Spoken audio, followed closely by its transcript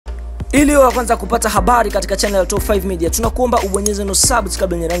Ili wa kwanza kupata habari katika channel ya Top 5 Media, tunakuomba ubonyeze no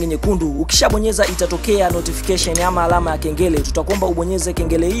subscribe yenye rangi nyekundu. Ukishabonyeza itatokea notification ama alama ya kengele. Tutakuomba ubonyeze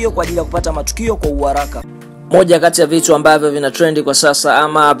kengele hiyo kwa ajili ya kupata matukio kwa uharaka. Moja kati ya vitu ambavyo vina trendi kwa sasa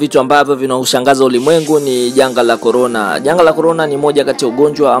ama vitu ambavyo vinaushangaza ulimwengu ni janga la corona. Janga la corona ni moja kati ya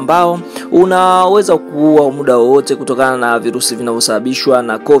ugonjwa ambao unaweza kuua muda wowote kutokana na virusi vinavyosababishwa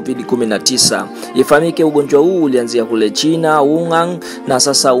na COVID-19. Ifahamike ugonjwa huu ulianzia kule China, Wuhan, na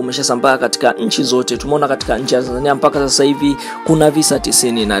sasa umeshasambaa katika nchi zote. Tumeona katika nchi ya Tanzania mpaka sasa hivi kuna visa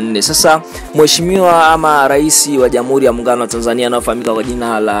 94. Sasa mheshimiwa ama rais wa Jamhuri ya Muungano wa Tanzania anayefahamika kwa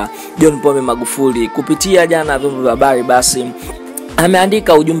jina la John Pombe Magufuli kupitia na vyombo vya habari basi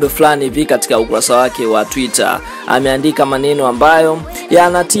ameandika ujumbe fulani hivi katika ukurasa wake wa Twitter. Ameandika maneno ambayo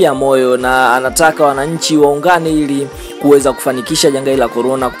yanatia moyo na anataka wananchi waungane ili kuweza kufanikisha janga la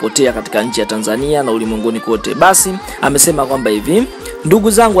corona kupotea katika nchi ya Tanzania na ulimwenguni kote. Basi amesema kwamba hivi: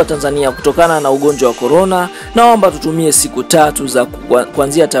 ndugu zangu wa Tanzania, kutokana na ugonjwa wa corona naomba tutumie siku tatu za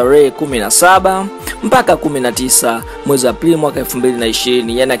kuanzia tarehe 17 mpaka 19 mwezi Aprili mwaka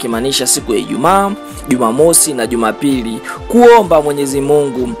 2020, yani akimaanisha siku ya Ijumaa, Jumamosi na Jumapili, kuomba Mwenyezi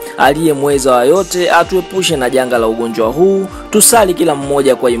Mungu aliyemweza wa yote atuepushe na janga la ugonjwa huu. Tusali kila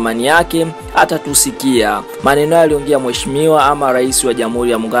mmoja kwa imani yake, atatusikia. Maneno yaliongea mheshimiwa ama rais wa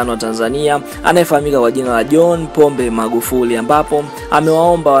Jamhuri ya Muungano wa Tanzania anayefahamika kwa jina la John Pombe Magufuli, ambapo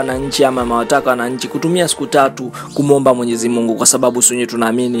amewaomba wananchi ama amewataka wananchi kutumia siku tatu kumuomba Mwenyezi Mungu, kwa sababu sisi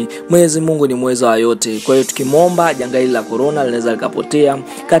tunaamini Mwenyezi Mungu ni mweza wa yote. Kwa hiyo tukimuomba janga hili la corona linaweza likapotea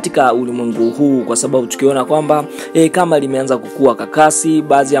katika ulimwengu huu, kwa sababu tukiona kwamba kama limeanza kukua kakasi,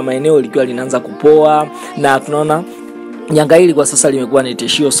 baadhi ya maeneo likiwa linaanza kupoa, na tunaona janga hili kwa sasa limekuwa ni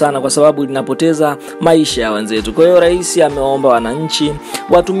tishio sana kwa sababu linapoteza maisha ya wenzetu. Kwa hiyo rais amewaomba wananchi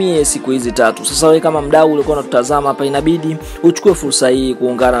watumie siku hizi tatu. Sasa wewe kama mdau ulikuwa unatutazama hapa, inabidi uchukue fursa hii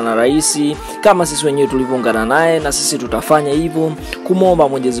kuungana na rais kama sisi wenyewe tulivyoungana naye, na sisi tutafanya hivyo kumuomba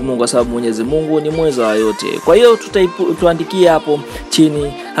Mwenyezi Mungu, kwa sababu Mwenyezi Mungu ni mweza wa yote. Kwa hiyo tuandikie hapo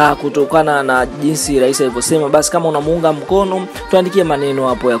chini kutokana na jinsi rais alivyosema. Basi kama unamuunga mkono, tuandikie maneno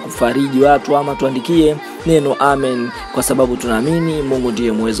hapo ya kufariji watu ama tuandikie neno amen, kwa sababu tunaamini Mungu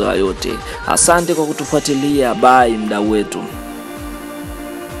ndiye mweza wa yote. Asante kwa kutufuatilia. Bye mdau wetu.